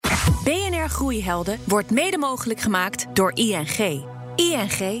BNR Groeihelden wordt mede mogelijk gemaakt door ING.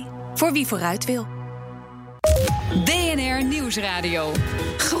 ING, voor wie vooruit wil. BNR Nieuwsradio.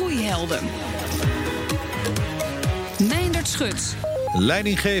 Groeihelden. Meindert Schut.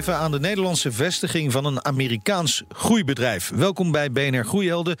 Leiding geven aan de Nederlandse vestiging van een Amerikaans groeibedrijf. Welkom bij BNR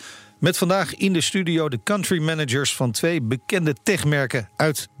Groeihelden. Met vandaag in de studio de country managers van 2 bekende techmerken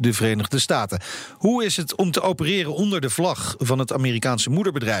uit de Verenigde Staten. Hoe is het om te opereren onder de vlag van het Amerikaanse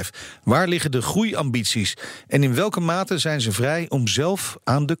moederbedrijf? Waar liggen de groeiambities? En in welke mate zijn ze vrij om zelf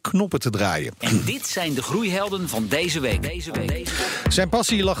aan de knoppen te draaien? En dit zijn de groeihelden van deze week. Zijn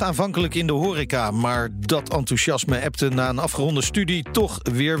passie lag aanvankelijk in de horeca, maar dat enthousiasme ebte na een afgeronde studie toch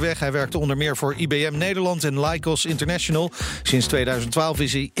weer weg. Hij werkte onder meer voor IBM Nederland en Lycos International. Sinds 2012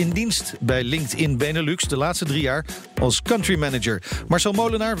 is hij in dienst bij LinkedIn Benelux, de laatste 3 jaar als country manager. Marcel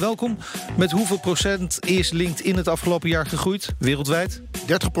Molenaar, welkom. Met hoeveel procent is LinkedIn het afgelopen jaar gegroeid, wereldwijd?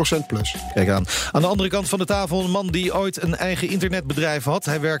 30% plus. Kijk aan. Aan de andere kant van de tafel een man die ooit een eigen internetbedrijf had.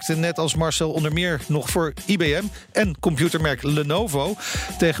 Hij werkte net als Marcel onder meer nog voor IBM en computermerk Lenovo.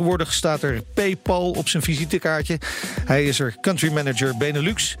 Tegenwoordig staat er PayPal op zijn visitekaartje. Hij is er country manager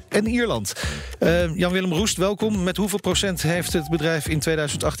Benelux en Ierland. Jan-Willem Roest, welkom. Met hoeveel procent heeft het bedrijf in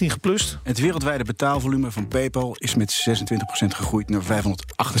 2018 geplust? Het wereldwijde betaalvolume van PayPal is met 26% gegroeid naar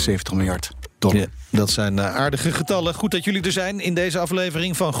 $578 miljard. Ja, dat zijn aardige getallen. Goed dat jullie er zijn in deze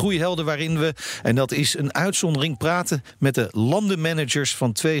aflevering van Groeihelden, waarin we, en dat is een uitzondering, praten met de landenmanagers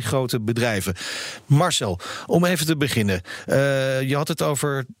van 2 grote bedrijven. Marcel, om even te beginnen. Je had het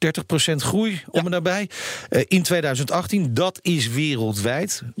over 30% groei, om en nabij. In 2018, dat is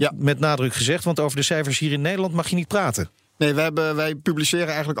wereldwijd, met nadruk gezegd, want over de cijfers hier in Nederland mag je niet praten. Nee, wij publiceren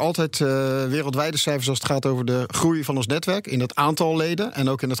eigenlijk altijd wereldwijde cijfers als het gaat over de groei van ons netwerk, in het aantal leden en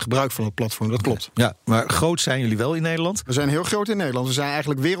ook in het gebruik van het platform. Dat klopt. Ja, maar groot zijn jullie wel in Nederland? We zijn heel groot in Nederland. We zijn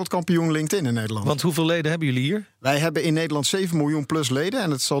eigenlijk wereldkampioen LinkedIn in Nederland. Want hoeveel leden hebben jullie hier? Wij hebben in Nederland 7 miljoen plus leden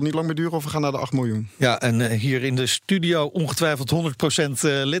en het zal niet lang meer duren of we gaan naar de 8 miljoen. Ja, en hier in de studio ongetwijfeld 100%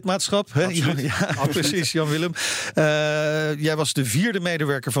 lidmaatschap. Hè? Ja, precies, Jan-Willem. Jij was de 4e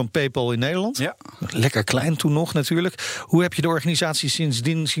medewerker van PayPal in Nederland. Ja. Lekker klein toen nog natuurlijk. Hoe heb je de organisatie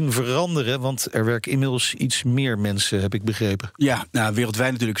sindsdien zien veranderen? Want er werken inmiddels iets meer mensen, heb ik begrepen. Ja, nou,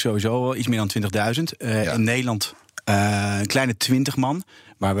 wereldwijd natuurlijk sowieso iets meer dan 20.000. In Nederland een kleine 20 man.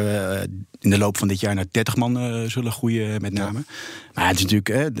 Waar we in de loop van dit jaar naar 30 man zullen groeien met name. Ja. Maar het is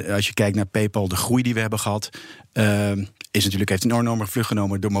natuurlijk, als je kijkt naar PayPal, de groei die we hebben gehad, heeft een enorme vlucht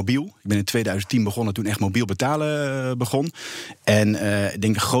genomen door mobiel. Ik ben in 2010 begonnen, toen echt mobiel betalen begon. En ik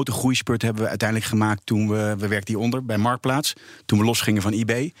denk de grote groeispurt hebben we uiteindelijk gemaakt toen we werkten hieronder bij Marktplaats. Toen we losgingen van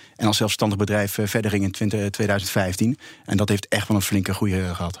eBay en als zelfstandig bedrijf verder gingen in 2015. En dat heeft echt wel een flinke groei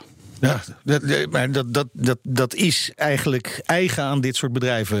gehad. Ja, maar dat is eigenlijk eigen aan dit soort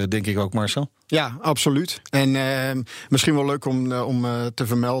bedrijven, denk ik ook, Marcel. Ja, absoluut. En misschien wel leuk om te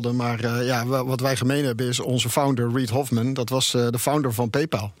vermelden, maar wat wij gemeen hebben is onze founder Reid Hoffman. Dat was de founder van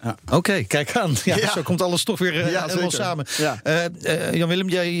PayPal. Ja. Oké, kijk aan. Ja. Zo komt alles toch weer helemaal samen. Ja. Jan-Willem,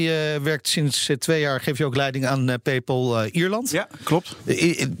 jij werkt sinds 2 jaar, geef je ook leiding aan PayPal Ierland. Ja, klopt.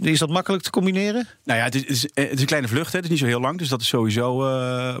 Is dat makkelijk te combineren? Nou ja, het is een kleine vlucht. Het is niet zo heel lang, dus dat is sowieso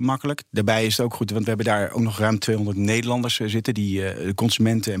makkelijk. Daarbij is het ook goed, want we hebben daar ook nog ruim 200 Nederlanders zitten die de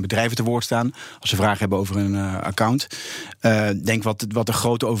consumenten en bedrijven te woord staan als ze vragen hebben over een account. Denk wat de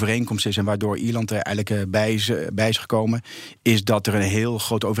grote overeenkomst is en waardoor Ierland er eigenlijk bij is gekomen, is dat er een heel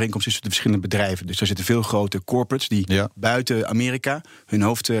grote overeenkomst is tussen de verschillende bedrijven. Dus er zitten veel grote corporates die buiten Amerika hun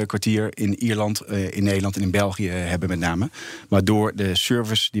hoofdkwartier in Ierland, in Nederland en in België hebben met name. Waardoor de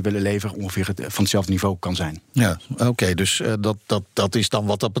service die we willen leveren ongeveer van hetzelfde niveau kan zijn. Ja, oké, dus dat is dan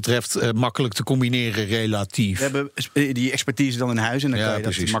wat dat betreft makkelijk te combineren relatief. We hebben die expertise dan in huis en dan kan je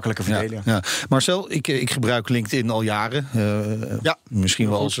dat makkelijker verdelen. Ja. Marcel, ik gebruik LinkedIn al jaren. Misschien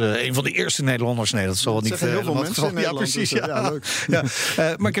wel als een van de eerste Nederlanders. Nee, dat zal wel niet heel veel mensen in Nederland. Precies. Dus,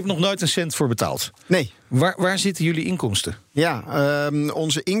 leuk. Maar ik heb nog nooit een cent voor betaald. Nee. Waar zitten jullie inkomsten? Ja,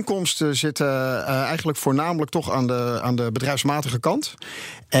 onze inkomsten zitten eigenlijk voornamelijk toch aan de bedrijfsmatige kant.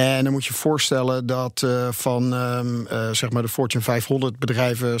 En dan moet je voorstellen dat van zeg maar de Fortune 500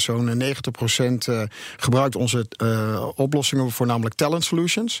 bedrijven zo'n 90% gebruikt onze oplossingen, voornamelijk talent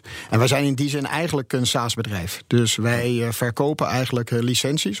solutions. En wij zijn in die zin eigenlijk een SaaS-bedrijf. Dus wij verkopen eigenlijk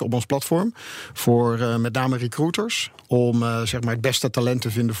licenties op ons platform voor met name recruiters om zeg maar het beste talent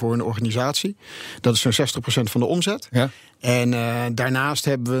te vinden voor een organisatie. Dat is zo'n 60% van de omzet. Ja. En daarnaast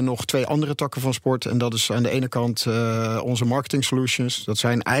hebben we nog 2 andere takken van sport. En dat is aan de ene kant onze marketing solutions. Dat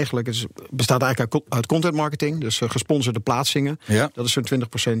zijn eigenlijk, het bestaat eigenlijk uit content marketing. Dus gesponsorde plaatsingen. Ja. Dat is zo'n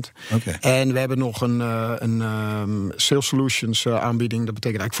 20%. Okay. En we hebben nog een sales solutions aanbieding. Dat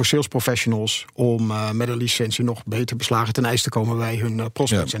betekent eigenlijk voor sales professionals om met een licentie nog beter beslagen ten ijs te komen bij hun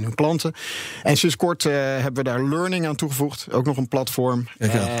prospects en hun klanten. En sinds kort hebben we daar learning aan toegevoegd. Ook nog een platform.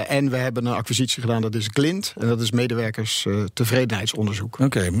 En we hebben een acquisitie gedaan, dat is Glint. En dat is medewerkers tevredenheidsonderzoek.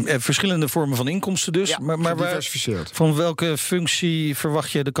 Oké, verschillende vormen van inkomsten dus. Ja, maar gediversifieerd. Van welke functie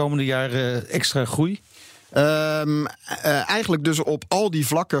verwacht je de komende jaren extra groei? Eigenlijk dus op al die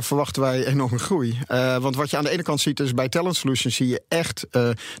vlakken verwachten wij enorme groei. Want wat je aan de ene kant ziet is bij Talent Solutions zie je echt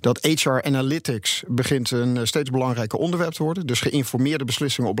dat HR Analytics begint een steeds belangrijker onderwerp te worden. Dus geïnformeerde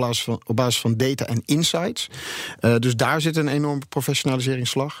beslissingen op basis van data en insights. Dus daar zit een enorme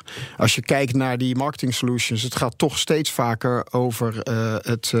professionaliseringsslag. Als je kijkt naar die marketing solutions, het gaat toch steeds vaker over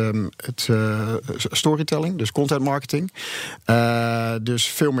het storytelling, dus content marketing. Dus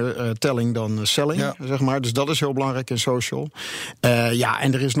veel meer telling dan selling, zeg maar. Dus dat is heel belangrijk in social.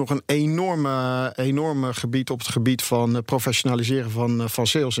 En er is nog een enorme gebied op het gebied van professionaliseren van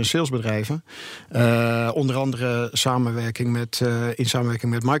sales en salesbedrijven. Onder andere in samenwerking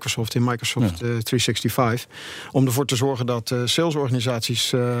met Microsoft in Microsoft 365. Om ervoor te zorgen dat salesorganisaties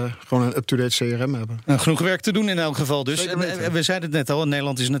gewoon een up-to-date CRM hebben. Nou, genoeg werk te doen in elk geval dus. We zeiden het net al,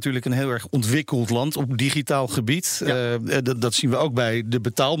 Nederland is natuurlijk een heel erg ontwikkeld land op digitaal gebied. Ja. Dat zien we ook bij de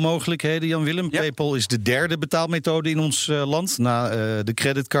betaalmogelijkheden, Jan-Willem. Ja. PayPal is de derde betaalmethode in ons land, na de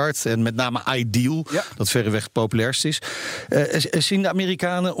creditcard en met name iDeal, dat verreweg het populairst is. Zien de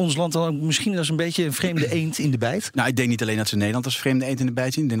Amerikanen ons land dan ook misschien als een beetje een vreemde eend in de bijt? Nou, ik denk niet alleen dat ze Nederland als vreemde eend in de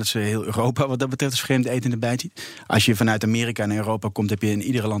bijt zien. Ik denk dat ze heel Europa wat dat betreft als vreemde eend in de bijt zien. Als je vanuit Amerika naar Europa komt, heb je in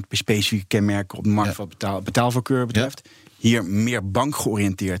iedere land specifieke kenmerken op de markt wat betaalvoorkeur betreft. Ja. Hier meer bank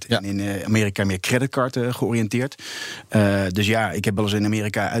georiënteerd. Ja. En in Amerika meer creditcard georiënteerd. Dus ja, ik heb wel eens in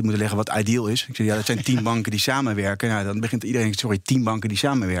Amerika uit moeten leggen wat Ideal is. Ik zeg, dat zijn 10 banken die samenwerken. Nou, dan begint iedereen, 10 banken die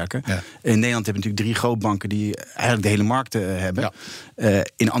samenwerken. Ja. In Nederland hebben we natuurlijk 3 grootbanken die eigenlijk de hele markt hebben. Ja.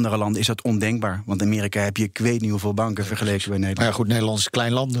 In andere landen is dat ondenkbaar. Want in Amerika heb je, ik weet niet hoeveel banken vergeleken bij Nederland. Maar ja, goed, Nederland is een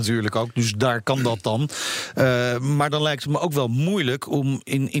klein land natuurlijk ook. Dus daar kan dat dan. Maar dan lijkt het me ook wel moeilijk om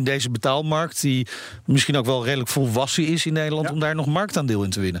in deze betaalmarkt, die misschien ook wel redelijk volwassen is in Nederland, om daar nog marktaandeel in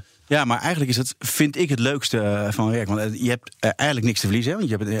te winnen. Ja, maar eigenlijk is dat, vind ik, het leukste van werk. Want je hebt eigenlijk niks te verliezen. Hè? Want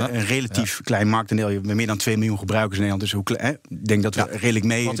je hebt een relatief klein marktaandeel. Je hebt meer dan 2 miljoen gebruikers in Nederland. Dus ik denk dat we redelijk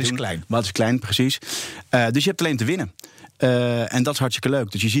mee Wat doen. is klein? Wat is klein, precies. Dus je hebt alleen te winnen. En dat is hartstikke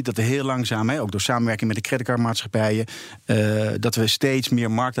leuk. Dus je ziet dat er heel langzaam, ook door samenwerking met de creditcardmaatschappijen, dat we steeds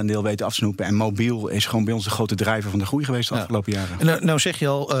meer marktaandeel weten afsnoepen. En mobiel is gewoon bij ons de grote drijver van de groei geweest de afgelopen jaren. En nou zeg je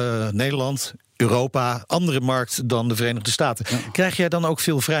al, Nederland, Europa, andere markt dan de Verenigde Staten. Ja. Krijg jij dan ook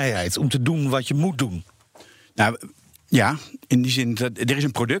veel vrijheid om te doen wat je moet doen? Nou ja, in die zin, er is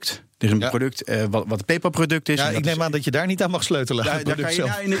een product. Er is een product wat het PayPal-product is. Ja, ik neem aan dat je daar niet aan mag sleutelen.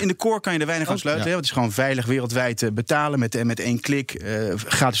 In de core kan je er weinig aan sleutelen. Ja. Het is gewoon veilig wereldwijd betalen met 1 klik.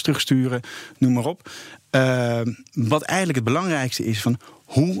 Gratis terugsturen, noem maar op. Wat eigenlijk het belangrijkste is van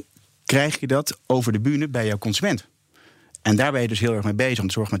hoe krijg je dat over de bühne bij jouw consument? En daar ben je dus heel erg mee bezig. Om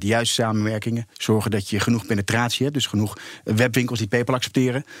te zorgen met de juiste samenwerkingen. Zorgen dat je genoeg penetratie hebt. Dus genoeg webwinkels die PayPal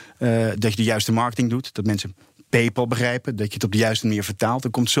accepteren. Dat je de juiste marketing doet. Dat mensen PayPal begrijpen. Dat je het op de juiste manier vertaalt. Er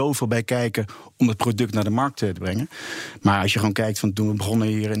komt zoveel bij kijken om het product naar de markt te brengen. Maar als je gewoon kijkt van toen we begonnen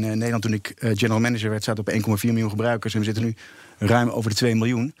hier in Nederland. Toen ik general manager werd, zaten op 1,4 miljoen gebruikers. En we zitten nu ruim over de 2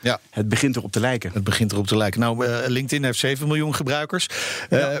 miljoen. Ja. Het begint erop te lijken. Het begint erop te lijken. Nou, LinkedIn heeft 7 miljoen gebruikers.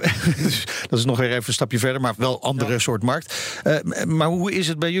 Dus dat is nog weer even een stapje verder, maar wel andere soort markt. Maar hoe is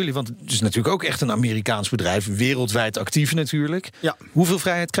het bij jullie? Want het is natuurlijk ook echt een Amerikaans bedrijf. Wereldwijd actief natuurlijk. Ja. Hoeveel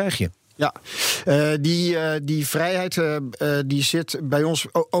vrijheid krijg je? Ja, die vrijheid die zit bij ons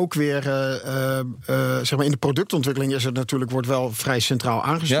ook weer zeg maar in de productontwikkeling is het natuurlijk, wordt wel vrij centraal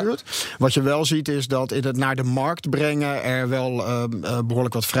aangestuurd. Ja. Wat je wel ziet is dat in het naar de markt brengen er wel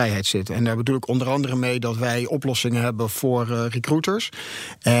behoorlijk wat vrijheid zit. En daar bedoel ik onder andere mee dat wij oplossingen hebben voor recruiters.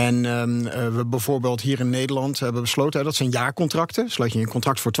 En we bijvoorbeeld hier in Nederland hebben besloten, dat zijn jaarcontracten. Sluit je een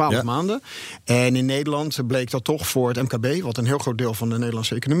contract voor 12 maanden. En in Nederland bleek dat toch voor het MKB, wat een heel groot deel van de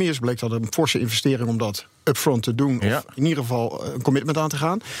Nederlandse economie is, bleek dat hadden een forse investering om dat upfront te doen. Ja. Of in ieder geval een commitment aan te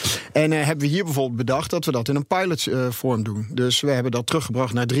gaan. En hebben we hier bijvoorbeeld bedacht dat we dat in een pilotvorm doen. Dus we hebben dat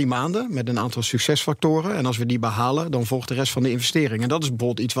teruggebracht naar 3 maanden met een aantal succesfactoren. En als we die behalen, dan volgt de rest van de investering. En dat is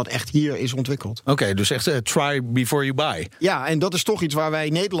bijvoorbeeld iets wat echt hier is ontwikkeld. Oké, dus echt try before you buy. Ja, en dat is toch iets waar wij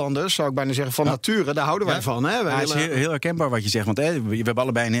Nederlanders, zou ik bijna zeggen, van nature, daar houden wij van. Hè? Het is heel herkenbaar wat je zegt. Want we hebben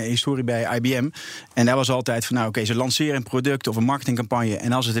allebei een historie bij IBM. En daar was altijd van, oké, ze lanceren een product of een marketingcampagne.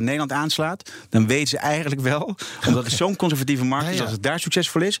 En als het in Nederland aanslaat, dan weten ze eigenlijk wel, omdat het zo'n conservatieve markt is, als het daar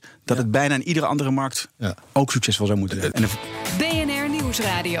succesvol is, dat het bijna in iedere andere markt ook succesvol zou moeten zijn. BNR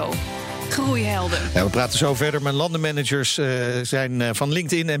Nieuwsradio. Groeihelden. Ja, we praten zo verder. Mijn landenmanagers zijn van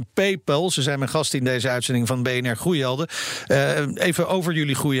LinkedIn en PayPal. Ze zijn mijn gast in deze uitzending van BNR Groeihelden. Even over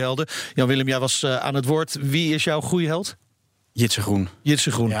jullie groeihelden. Jan-Willem, jij was aan het woord. Wie is jouw groeiheld? Jitse Groen.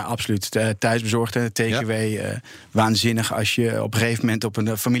 Jitse Groen. Ja, absoluut. Thuisbezorgd, TGW. Waanzinnig als je op een gegeven moment op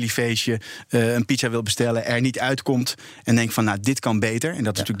een familiefeestje een pizza wil bestellen, er niet uitkomt en denkt van, nou, dit kan beter. En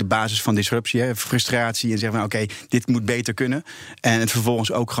dat is natuurlijk de basis van disruptie, hè? Frustratie en zeggen van, oké, dit moet beter kunnen. En het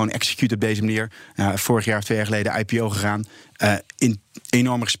vervolgens ook gewoon execute op deze manier. Vorig jaar of 2 jaar geleden IPO gegaan. In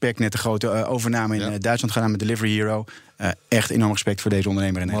enorm respect, net de grote overname in Duitsland gedaan met Delivery Hero. Echt enorm respect voor deze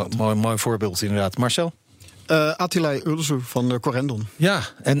ondernemer in Nederland. Mooi voorbeeld inderdaad. Marcel? Attilay Ulusu van Corendon. Ja,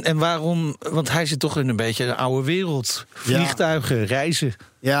 en waarom? Want hij zit toch in een beetje een oude wereld. Vliegtuigen, reizen.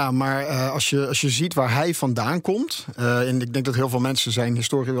 Ja, maar als je ziet waar hij vandaan komt, en ik denk dat heel veel mensen zijn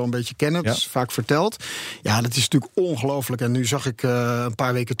historie wel een beetje kennen, dat is vaak verteld. Ja, dat is natuurlijk ongelooflijk. En nu zag ik een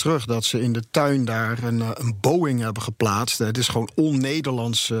paar weken terug dat ze in de tuin daar een Boeing hebben geplaatst. Het is gewoon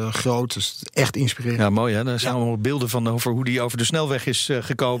on-Nederlands groot. Dus echt inspirerend. Ja, mooi hè. Daar zijn allemaal beelden van over hoe die over de snelweg is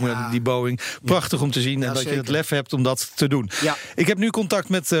gekomen, die Boeing. Prachtig om te zien en dat je het lef hebt om dat te doen. Ja. Ik heb nu contact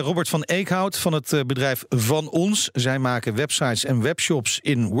met Robert van Eekhout van het bedrijf Van Ons. Zij maken websites en webshops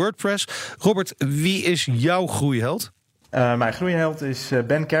in WordPress. Robert, wie is jouw groeiheld? Mijn groeiheld is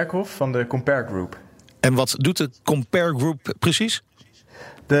Ben Kerkhoff van de Compare Group. En wat doet de Compare Group precies?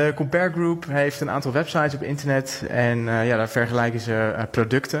 De Compare Group heeft een aantal websites op internet en daar vergelijken ze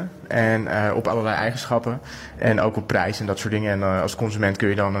producten en op allerlei eigenschappen en ook op prijs en dat soort dingen. En als consument kun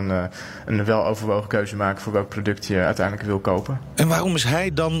je dan een weloverwogen keuze maken voor welk product je uiteindelijk wil kopen. En waarom is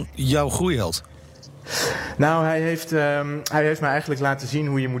hij dan jouw groeiheld? Nou, hij heeft mij eigenlijk laten zien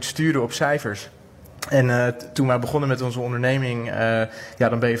hoe je moet sturen op cijfers. En toen wij begonnen met onze onderneming,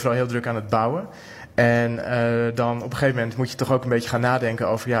 dan ben je vooral heel druk aan het bouwen. En dan op een gegeven moment moet je toch ook een beetje gaan nadenken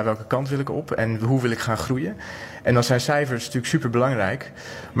over welke kant wil ik op en hoe wil ik gaan groeien. En dan zijn cijfers natuurlijk super belangrijk.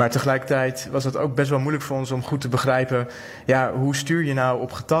 Maar tegelijkertijd was het ook best wel moeilijk voor ons om goed te begrijpen, hoe stuur je nou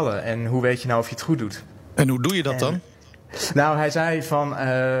op getallen en hoe weet je nou of je het goed doet. En hoe doe je dat dan? Nou, hij zei van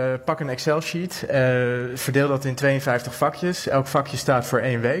pak een Excel-sheet, verdeel dat in 52 vakjes. Elk vakje staat voor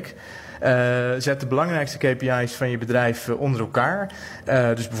 1 week. Zet de belangrijkste KPI's van je bedrijf onder elkaar.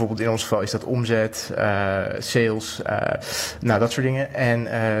 Dus bijvoorbeeld in ons geval is dat omzet, sales, dat soort dingen. En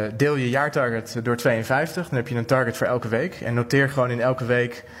deel je jaartarget door 52. Dan heb je een target voor elke week. En noteer gewoon in elke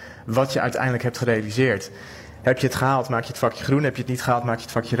week wat je uiteindelijk hebt gerealiseerd. Heb je het gehaald, maak je het vakje groen. Heb je het niet gehaald, maak je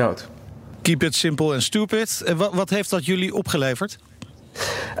het vakje rood. Keep it simple and stupid. Wat heeft dat jullie opgeleverd?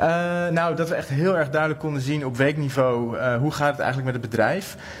 Dat we echt heel erg duidelijk konden zien op weekniveau hoe gaat het eigenlijk met het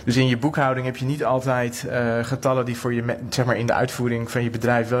bedrijf. Dus in je boekhouding heb je niet altijd getallen die voor je in de uitvoering van je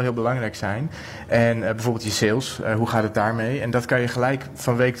bedrijf wel heel belangrijk zijn. En bijvoorbeeld je sales, hoe gaat het daarmee? En dat kan je gelijk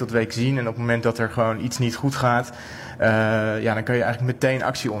van week tot week zien. En op het moment dat er gewoon iets niet goed gaat, dan kun je eigenlijk meteen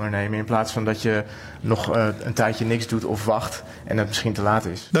actie ondernemen. In plaats van dat je nog een tijdje niks doet of wacht en het misschien te laat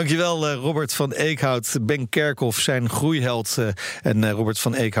is. Dankjewel Robert van Eekhout. Ben Kerkhoff, zijn groeiheld. En Robert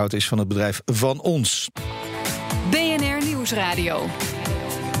van Eekhout is van het bedrijf Van Ons. BNR Nieuwsradio.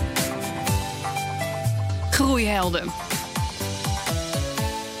 Groeihelden.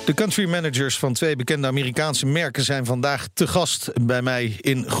 De country managers van 2 bekende Amerikaanse merken zijn vandaag te gast bij mij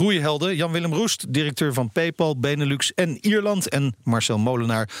in Groeihelden. Jan-Willem Roest, directeur van PayPal, Benelux en Ierland. En Marcel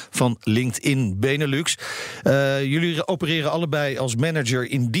Molenaar van LinkedIn Benelux. Jullie opereren allebei als manager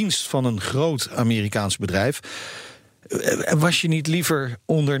in dienst van een groot Amerikaans bedrijf. Was je niet liever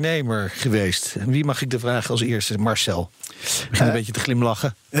ondernemer geweest? Wie mag ik de vraag als eerste? Marcel. Begin een beetje te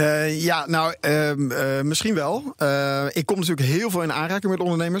glimlachen. Misschien wel. Ik kom natuurlijk heel veel in aanraking met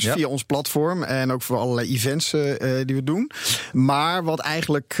ondernemers via ons platform en ook voor allerlei events die we doen. Maar wat ik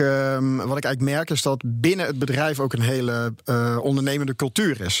eigenlijk merk is dat binnen het bedrijf ook een hele ondernemende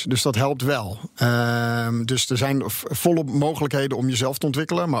cultuur is. Dus dat helpt wel. Dus er zijn volop mogelijkheden om jezelf te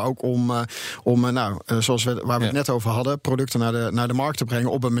ontwikkelen, maar ook om zoals waar we het net over hadden, producten naar de markt te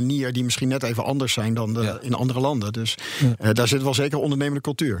brengen op een manier die misschien net even anders zijn dan in andere landen. Dus daar zit wel zeker ondernemende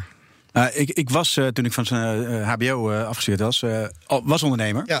cultuur. Ik was, toen ik van zijn HBO afgestudeerd was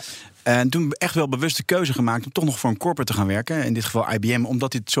ondernemer. Ja. En toen echt wel bewust de keuze gemaakt om toch nog voor een corporate te gaan werken. In dit geval IBM,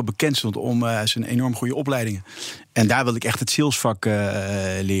 omdat dit zo bekend stond om zijn enorm goede opleidingen. En daar wilde ik echt het salesvak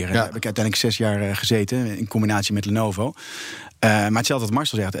leren. Ja. Daar heb ik uiteindelijk 6 jaar gezeten in combinatie met Lenovo. Maar hetzelfde wat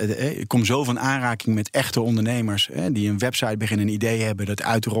Marcel zegt, ik kom zo van aanraking met echte ondernemers die een website beginnen, een idee hebben, dat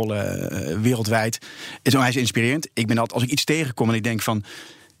uitrollen wereldwijd. Het is onwijs inspirerend. Ik ben altijd, als ik iets tegenkom en ik denk van,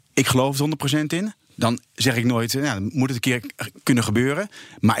 ik geloof er 100% in, dan zeg ik nooit, dan moet het een keer kunnen gebeuren.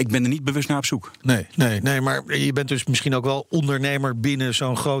 Maar ik ben er niet bewust naar op zoek. Nee, maar je bent dus misschien ook wel ondernemer binnen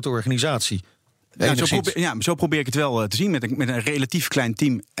zo'n grote organisatie. Zo probeer ik het wel te zien. Met een relatief klein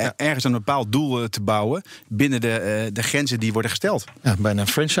team ergens een bepaald doel te bouwen binnen de grenzen die worden gesteld. Ja, bijna een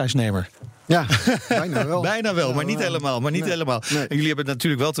franchise-nemer. Ja, bijna wel. Bijna wel, maar niet helemaal. Nee. Helemaal. Nee. En jullie hebben het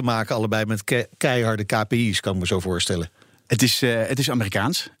natuurlijk wel te maken allebei met keiharde KPI's, kan ik me zo voorstellen. Het is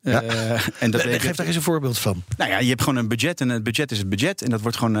Amerikaans. Ja. En dat geef daar eens een voorbeeld van. Nou ja, je hebt gewoon een budget en het budget is het budget. En dat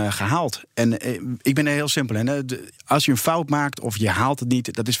wordt gewoon gehaald. En ik ben er heel simpel in. Als je een fout maakt of je haalt het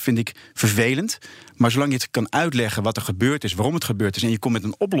niet, dat is, vind ik, vervelend. Maar zolang je het kan uitleggen wat er gebeurd is, waarom het gebeurd is, en je komt met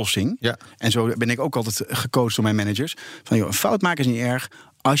een oplossing. Ja. En zo ben ik ook altijd gecoacht door mijn managers. Van, joh, een fout maken is niet erg.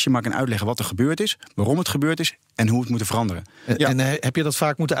 Als je maar kan uitleggen wat er gebeurd is, waarom het gebeurd is en hoe het moet veranderen. En heb je dat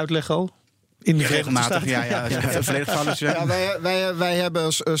vaak moeten uitleggen al? In de regelmatig, Wij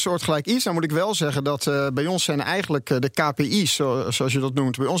hebben een soortgelijk iets. Dan moet ik wel zeggen dat bij ons zijn eigenlijk de KPI's, zoals je dat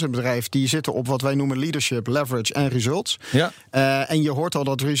noemt, bij ons in het bedrijf, die zitten op wat wij noemen leadership, leverage en results. Ja. En je hoort al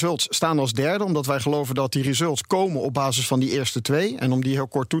dat results staan als derde, omdat wij geloven dat die results komen op basis van die eerste 2. En om die heel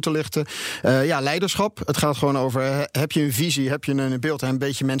kort toe te lichten. Leiderschap. Het gaat gewoon over, heb je een visie, heb je een beeld en een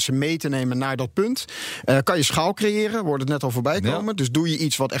beetje mensen mee te nemen naar dat punt. Kan je schaal creëren, wordt het net al voorbij komen. Ja. Dus doe je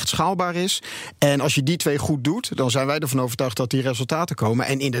iets wat echt schaalbaar is. En als je die 2 goed doet, dan zijn wij ervan overtuigd dat die resultaten komen.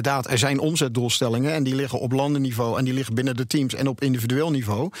 En inderdaad, er zijn omzetdoelstellingen en die liggen op landenniveau en die liggen binnen de teams en op individueel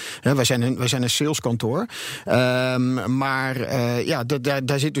niveau. Wij zijn een saleskantoor.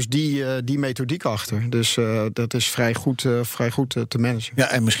 Daar zit dus die methodiek achter. Dus dat is vrij goed te managen. Ja,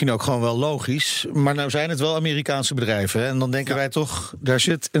 en misschien ook gewoon wel logisch. Maar nou zijn het wel Amerikaanse bedrijven. Hè? En dan denken wij toch, daar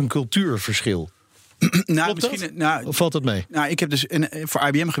zit een cultuurverschil. Of valt dat mee? Nou, ik heb dus voor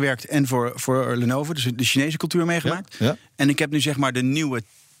IBM gewerkt en voor Lenovo, dus de Chinese cultuur meegemaakt. Ja. En ik heb nu zeg maar de nieuwe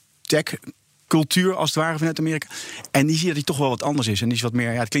tech-cultuur, als het ware, vanuit Amerika. En die zie je dat die toch wel wat anders is. En die is wat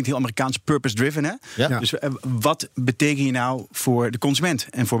meer, het klinkt heel Amerikaans, purpose-driven. Hè? Ja. Dus wat betekent je nou voor de consument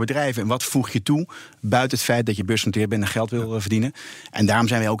en voor bedrijven? En wat voeg je toe, buiten het feit dat je beursgenoteerd bent en geld wil verdienen? En daarom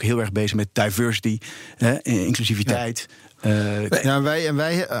zijn wij ook heel erg bezig met diversity, inclusiviteit. Ja.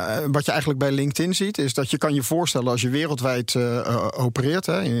 Wat je eigenlijk bij LinkedIn ziet, is dat je kan je voorstellen als je wereldwijd opereert,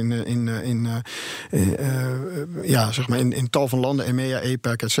 in tal van landen, EMEA,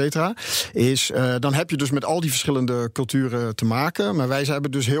 APAC, et cetera, dan heb je dus met al die verschillende culturen te maken. Maar wij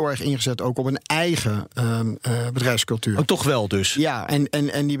hebben dus heel erg ingezet ook op een eigen bedrijfscultuur. Oh, toch wel dus? Ja,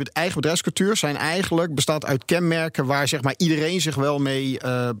 en die eigen bedrijfscultuur bestaat uit kenmerken waar zeg maar iedereen zich wel mee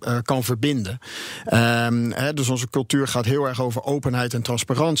kan verbinden. Dus onze cultuur gaat heel erg over openheid en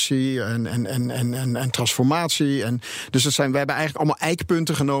transparantie en transformatie. Dus we hebben eigenlijk allemaal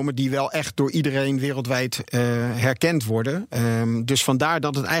eikpunten genomen die wel echt door iedereen wereldwijd herkend worden. Dus vandaar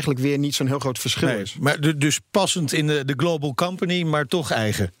dat het eigenlijk weer niet zo'n heel groot verschil is. Maar dus passend in de global company, maar toch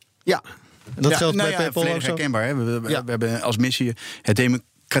eigen. Ja. Dat geldt bij PayPal ook zo? Herkenbaar. Hè? We hebben als missie het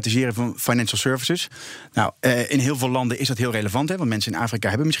democratiseren van financial services. Nou, in heel veel landen is dat heel relevant, hè, want mensen in Afrika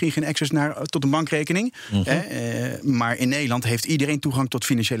hebben misschien geen access tot een bankrekening. Maar in Nederland heeft iedereen toegang tot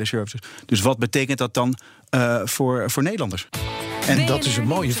financiële services. Dus wat betekent dat dan voor Nederlanders? En dat is een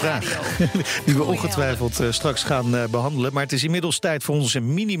mooie vraag, die we ongetwijfeld straks gaan behandelen. Maar het is inmiddels tijd voor onze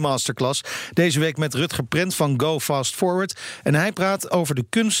mini-masterclass. Deze week met Rutger Prent van Go Fast Forward. En hij praat over de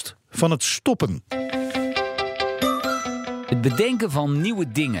kunst van het stoppen. Het bedenken van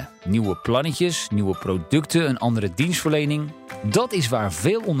nieuwe dingen, nieuwe plannetjes, nieuwe producten, een andere dienstverlening. Dat is waar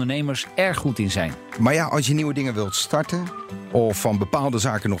veel ondernemers erg goed in zijn. Maar ja, als je nieuwe dingen wilt starten of van bepaalde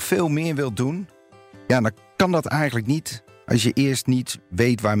zaken nog veel meer wilt doen, ja, dan kan dat eigenlijk niet als je eerst niet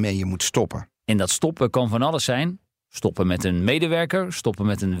weet waarmee je moet stoppen. En dat stoppen kan van alles zijn. Stoppen met een medewerker, stoppen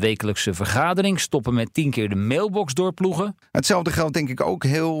met een wekelijkse vergadering, stoppen met 10 keer de mailbox doorploegen. Hetzelfde geldt denk ik ook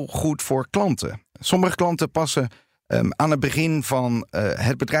heel goed voor klanten. Sommige klanten passen aan het begin van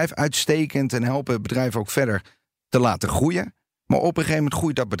het bedrijf uitstekend en helpen het bedrijf ook verder te laten groeien. Maar op een gegeven moment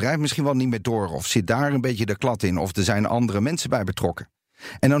groeit dat bedrijf misschien wel niet meer door, of zit daar een beetje de klad in, of er zijn andere mensen bij betrokken.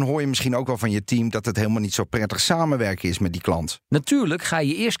 En dan hoor je misschien ook wel van je team dat het helemaal niet zo prettig samenwerken is met die klant. Natuurlijk ga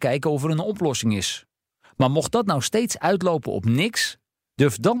je eerst kijken of er een oplossing is. Maar mocht dat nou steeds uitlopen op niks,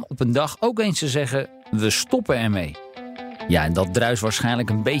 Durf dan op een dag ook eens te zeggen, we stoppen ermee. Ja, en dat druist waarschijnlijk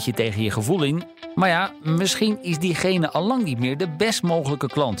een beetje tegen je gevoel in. Maar ja, misschien is diegene allang niet meer de best mogelijke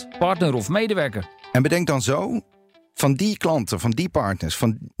klant, partner of medewerker. En bedenk dan zo, van die klanten, van die partners,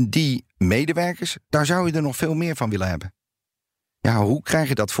 van die medewerkers, daar zou je er nog veel meer van willen hebben. Ja, hoe krijg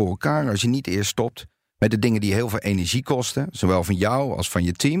je dat voor elkaar als je niet eerst stopt met de dingen die heel veel energie kosten, zowel van jou als van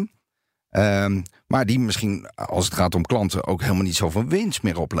je team, maar die misschien, als het gaat om klanten, ook helemaal niet zoveel winst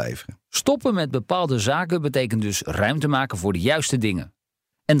meer opleveren. Stoppen met bepaalde zaken betekent dus ruimte maken voor de juiste dingen.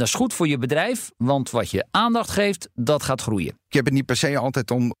 En dat is goed voor je bedrijf, want wat je aandacht geeft, dat gaat groeien. Ik heb het niet per se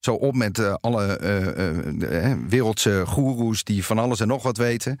altijd zo op met alle wereldse goeroes die van alles en nog wat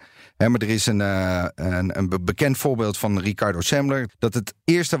weten. Maar er is een bekend voorbeeld van Ricardo Semler. Dat het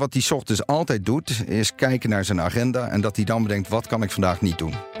eerste wat hij 's ochtends altijd doet, is kijken naar zijn agenda. En dat hij dan bedenkt, wat kan ik vandaag niet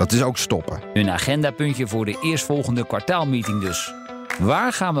doen? Dat is ook stoppen. Een agendapuntje voor de eerstvolgende kwartaalmeeting dus.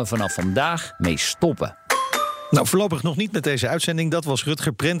 Waar gaan we vanaf vandaag mee stoppen? Nou, voorlopig nog niet met deze uitzending. Dat was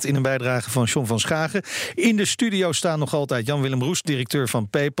Rutger Prent in een bijdrage van John van Schagen. In de studio staan nog altijd Jan-Willem Roest, directeur van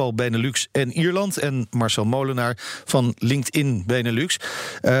PayPal Benelux en Ierland, en Marcel Molenaar van LinkedIn Benelux.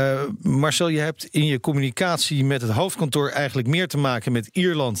 Marcel, je hebt in je communicatie met het hoofdkantoor eigenlijk meer te maken met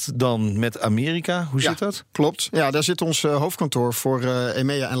Ierland dan met Amerika. Hoe zit dat? Klopt. Ja, daar zit ons hoofdkantoor voor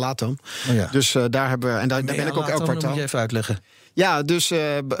EMEA en LATAM. Oh ja. Dus daar hebben we, en daar ben ik ook elk kwartaal. Dat moet je even uitleggen. Ja, dus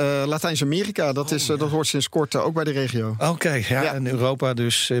Latijns-Amerika, dat hoort sinds kort ook bij de regio. Oké, ja, en Europa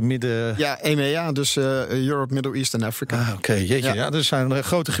dus midden... Ja, EMEA, dus Europe, Middle East en Afrika. Oké, jeetje, ja, dat zijn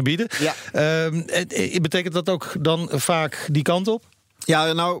grote gebieden. Ja. Betekent dat ook dan vaak die kant op?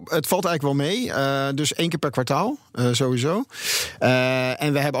 Ja, nou, het valt eigenlijk wel mee. Dus 1 keer per kwartaal, sowieso.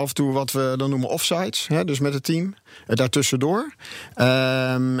 En we hebben af en toe wat we dan noemen offsites, dus met het team. Daartussendoor.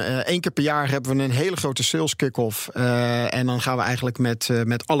 1 keer per jaar hebben we een hele grote sales kick-off. En dan gaan we eigenlijk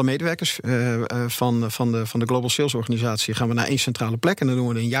met alle medewerkers van de Global Sales Organisatie gaan we naar 1 centrale plek. En dan doen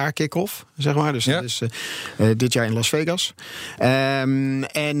we een jaar kick-off, zeg maar. Dus dat is dit jaar in Las Vegas.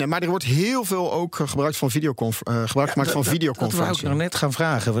 Maar er wordt heel veel ook gebruik van videoconferenties. Dat wou ik nou net gaan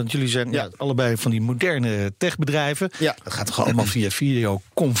vragen. Want jullie zijn allebei van die moderne techbedrijven. Ja. Dat gaat toch allemaal via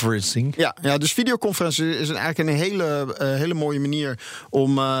videoconferencing? Ja, dus videoconferentie is eigenlijk een hele mooie manier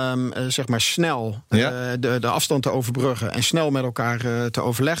om zeg maar snel de afstand te overbruggen en snel met elkaar te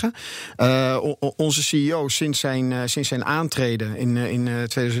overleggen. Onze CEO sinds zijn aantreden in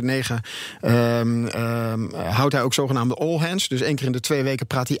 2009 houdt hij ook zogenaamde all hands. Dus 1 keer in de 2 weken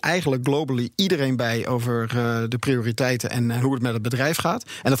praat hij eigenlijk globally iedereen bij over de prioriteiten en hoe het met het bedrijf gaat.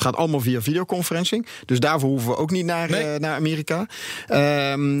 En dat gaat allemaal via videoconferencing. Dus daarvoor hoeven we ook niet naar Amerika.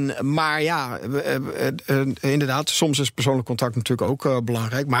 Maar ja, inderdaad, soms is persoonlijk contact natuurlijk ook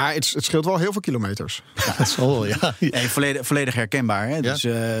belangrijk. Maar het scheelt wel heel veel kilometers. Ja, dat is wel, ja. Nee, volledig herkenbaar. Hè? Ja? Dus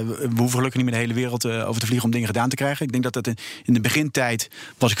we hoeven gelukkig niet meer de hele wereld over te vliegen om dingen gedaan te krijgen. Ik denk dat in de begintijd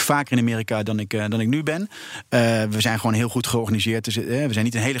was ik vaker in Amerika dan ik nu ben. We zijn gewoon heel goed georganiseerd. Dus, we zijn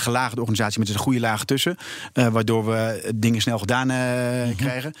niet een hele gelaagde organisatie met een goede laag tussen. Waardoor we dingen snel gedaan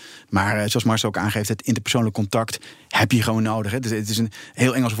krijgen. Maar zoals Marcel ook aangeeft, het interpersoonlijk contact heb je gewoon nodig. Hè? Dus het is een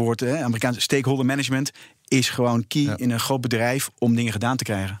heel Engels woord. Amerikaans stakeholder management is gewoon key in een groot bedrijf om dingen gedaan te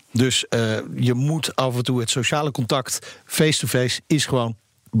krijgen. Dus je moet af en toe het sociale contact face-to-face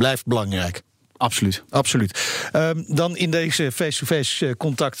blijft belangrijk. Absoluut. Absoluut. Dan in deze face-to-face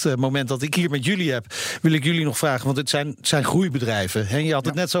contact moment dat ik hier met jullie heb, wil ik jullie nog vragen, want het zijn groeibedrijven. Hè? Je had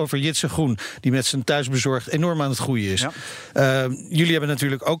het net zo over Jitse Groen, die met zijn thuisbezorgd enorm aan het groeien is. Ja. Jullie hebben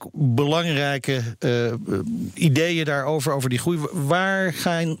natuurlijk ook belangrijke ideeën daarover, over die groei. Waar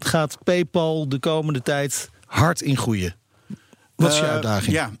gaat PayPal de komende tijd hard in groeien? Wat is je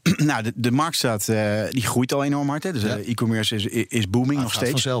uitdaging? Ja, nou, de markt die groeit al enorm hard. Hè. Dus e-commerce is booming nog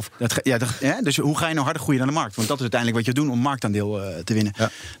steeds. Vanzelf. Dus hoe ga je nou harder groeien dan de markt? Want dat is uiteindelijk wat je doet om marktaandeel te winnen. Ja.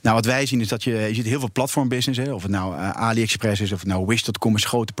 Nou, wat wij zien is dat je ziet heel veel platformbusiness. Hè, of het nou AliExpress is, of het nou Wish.com is,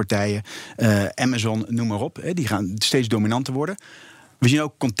 grote partijen. Amazon, noem maar op. Hè, die gaan steeds dominanter worden. We zien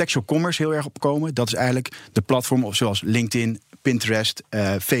ook contextual commerce heel erg opkomen. Dat is eigenlijk de platform zoals LinkedIn, Pinterest,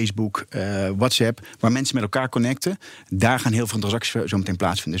 Facebook, WhatsApp, waar mensen met elkaar connecten. Daar gaan heel veel transacties zo meteen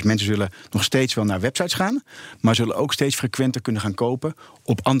plaatsvinden. Dus mensen zullen nog steeds wel naar websites gaan, maar zullen ook steeds frequenter kunnen gaan kopen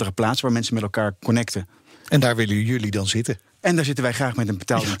op andere plaatsen waar mensen met elkaar connecten. En daar willen jullie dan zitten? En daar zitten wij graag met een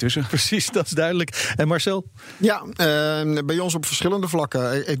betaling tussen. Precies, dat is duidelijk. En Marcel? Ja, bij ons op verschillende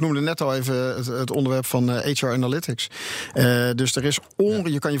vlakken. Ik noemde net al even het onderwerp van HR Analytics. Dus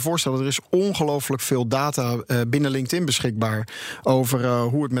je kan je voorstellen, er is ongelooflijk veel data binnen LinkedIn beschikbaar over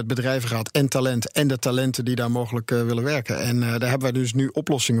hoe het met bedrijven gaat en talent en de talenten die daar mogelijk willen werken. En daar hebben wij dus nu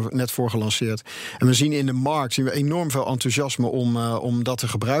oplossingen net voor gelanceerd. En we zien in de markt enorm veel enthousiasme om dat te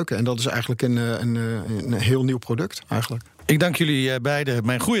gebruiken. En dat is eigenlijk een heel nieuw product eigenlijk. Ik dank jullie beiden.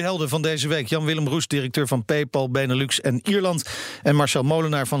 Mijn groeihelden van deze week. Jan-Willem Roes, directeur van PayPal Benelux en Ierland. En Marcel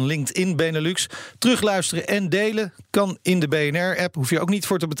Molenaar van LinkedIn Benelux. Terugluisteren en delen kan in de BNR-app. Hoef je ook niet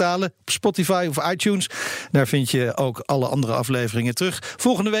voor te betalen. Op Spotify of iTunes. Daar vind je ook alle andere afleveringen terug.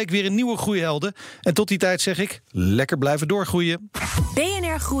 Volgende week weer een nieuwe groeihelden. En tot die tijd zeg ik, lekker blijven doorgroeien.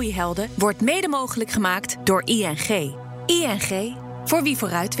 BNR Groeihelden wordt mede mogelijk gemaakt door ING. ING, voor wie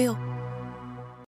vooruit wil.